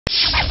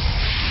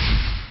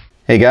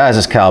Hey guys,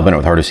 it's Kyle Bennett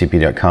with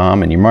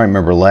hardocp.com, and you might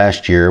remember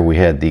last year we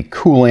had the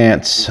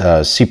Koolance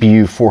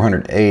CPU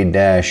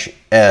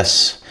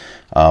 400A-S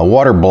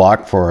water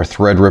block for our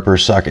Threadripper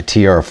socket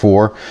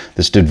TR4.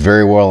 This did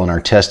very well in our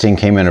testing,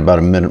 came in about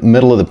a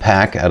middle of the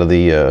pack out of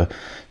the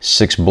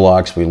 6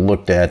 blocks we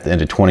looked at the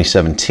end of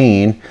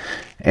 2017.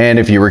 And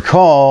if you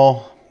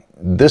recall,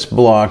 this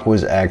block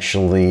was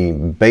actually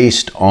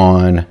based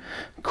on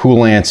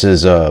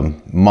Koolance's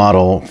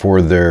model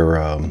for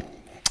their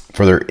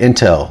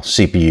Intel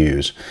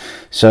CPUs.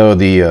 So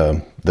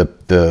the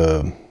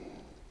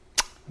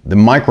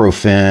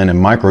microfin and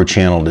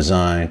microchannel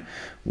design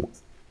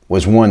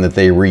was one that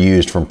they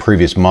reused from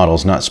previous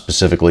models, not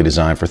specifically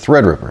designed for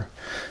Threadripper.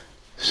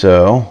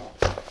 So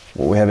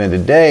what we have in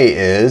today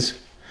is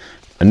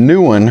a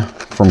new one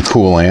from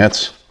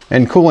Koolance,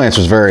 and Koolance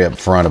was very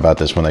upfront about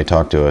this when they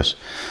talked to us,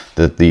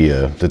 that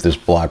this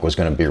block was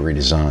going to be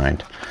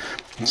redesigned.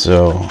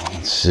 So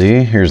let's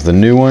see, here's the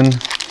new one.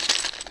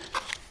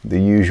 The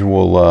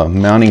usual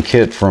mounting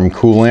kit from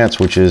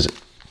Koolance, which is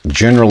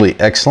generally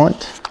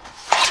excellent.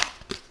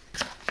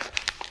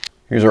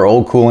 Here's our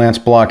old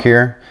Koolance block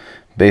here,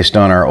 based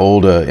on our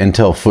old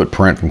Intel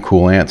footprint from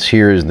Koolance.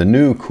 Here is the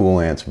new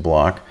Koolance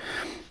block.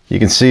 You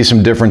can see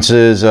some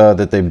differences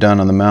that they've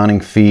done on the mounting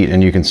feet,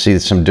 and you can see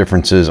some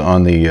differences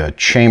on the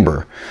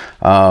chamber.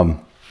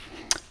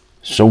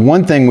 So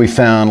one thing we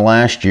found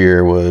last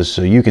year was,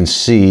 so you can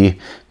see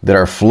that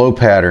our flow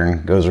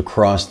pattern goes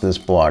across this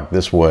block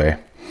this way.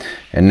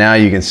 And now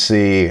you can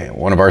see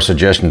one of our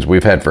suggestions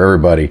we've had for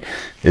everybody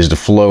is to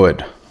flow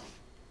it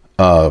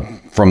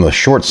from the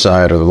short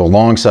side or the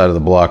long side of the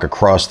block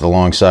across the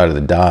long side of the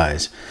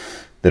dies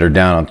that are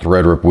down on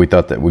Threadripper. We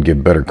thought that would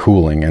give better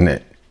cooling,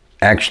 and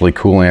actually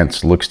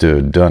Koolance looks to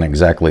have done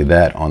exactly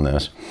that on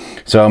this.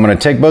 So I'm going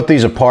to take both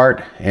these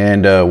apart,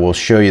 and we'll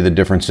show you the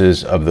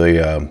differences of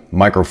the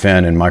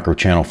microfin and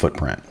microchannel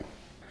footprint.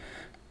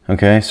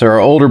 Okay, so our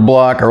older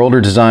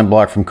design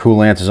block from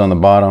Koolance is on the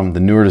bottom. The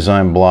newer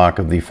design block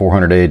of the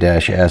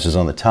 400A-S is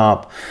on the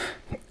top.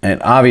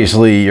 And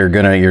obviously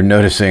you're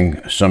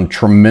noticing some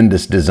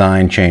tremendous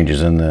design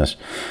changes in this.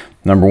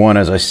 Number one,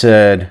 as I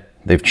said,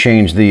 they've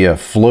changed the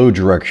flow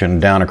direction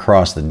down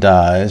across the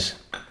dies.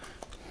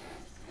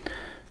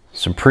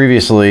 So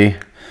previously,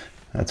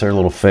 that's our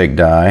little fake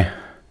die.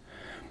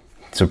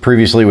 So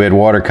previously we had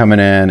water coming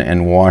in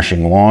and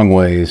washing long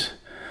ways,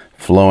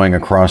 flowing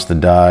across the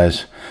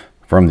dies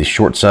from the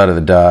short side of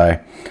the die.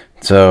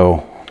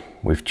 So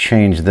we've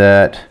changed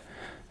that.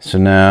 So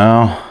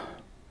now,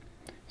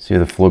 see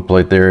the flow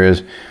plate there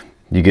is,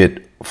 you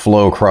get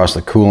flow across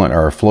the coolant,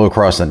 or flow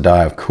across the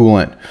die of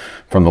coolant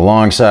from the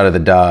long side of the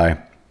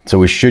die. So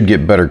we should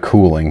get better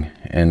cooling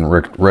in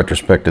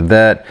retrospect to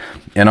that.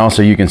 And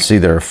also you can see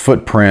that our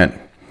footprint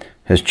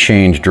has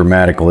changed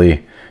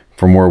dramatically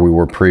from where we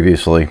were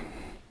previously.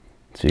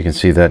 So you can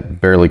see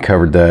that barely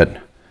covered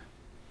that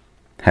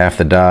half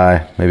the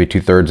die, maybe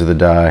 2/3 of the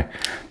die,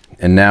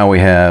 and now we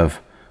have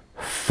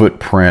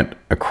footprint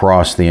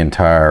across the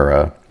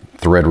entire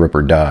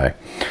Threadripper die.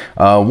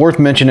 Worth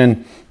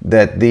mentioning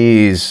that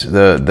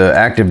the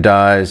active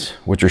dies,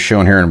 which are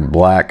shown here in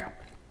black,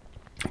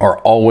 are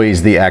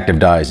always the active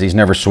dies. These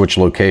never switch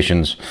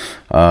locations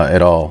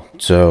at all,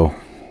 so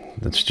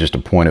that's just a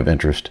point of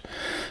interest.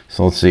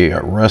 So let's see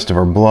our rest of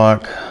our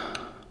block.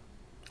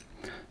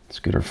 Let's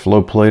get our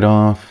flow plate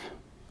off.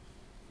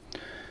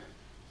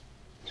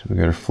 So we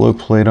got our flow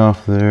plate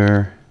off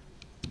there.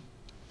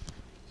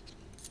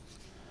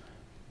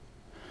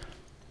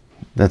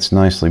 That's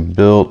nicely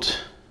built.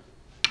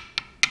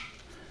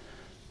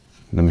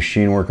 The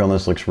machine work on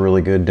this looks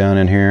really good down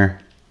in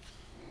here.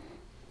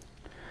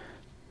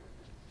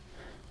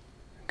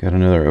 Got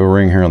another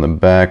O-ring here on the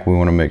back. We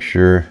want to make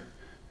sure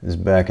is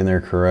back in there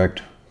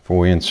correct before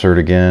we insert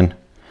again.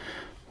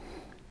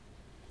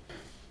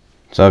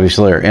 So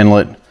obviously our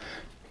inlet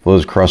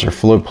flows across our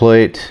flow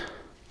plate.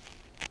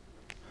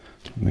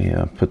 Let me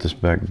put this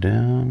back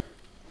down.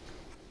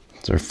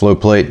 So our flow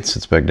plate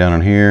sits back down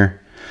on here.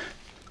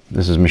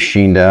 This is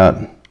machined out,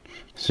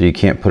 so you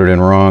can't put it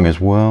in wrong as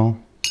well.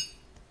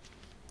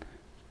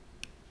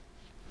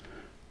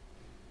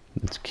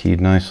 It's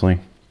keyed nicely.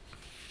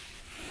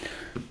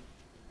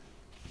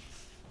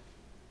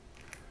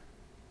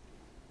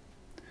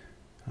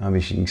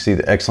 Obviously you can see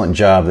the excellent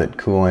job that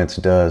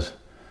Koolance does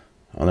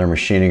on their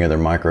machining of their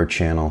micro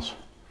channels.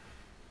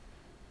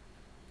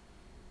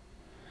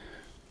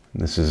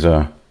 This is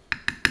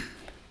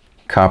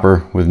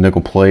copper with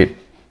nickel plate,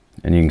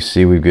 and you can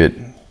see we've got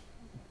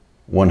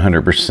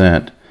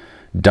 100%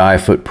 die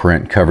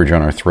footprint coverage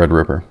on our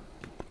Threadripper.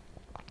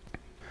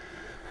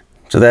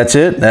 So that's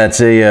it.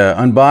 That's a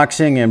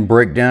unboxing and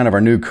breakdown of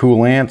our new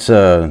Koolance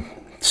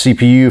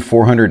CPU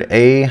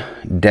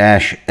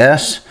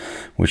 400A-S,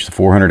 which the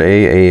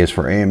 400A, A is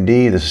for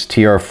AMD. This is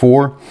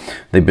TR4.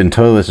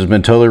 This has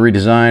been totally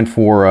redesigned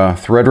for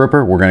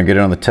Threadripper. We're going to get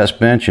it on the test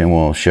bench and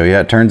we'll show you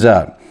how it turns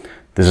out.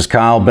 This is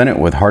Kyle Bennett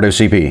with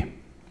hardocp.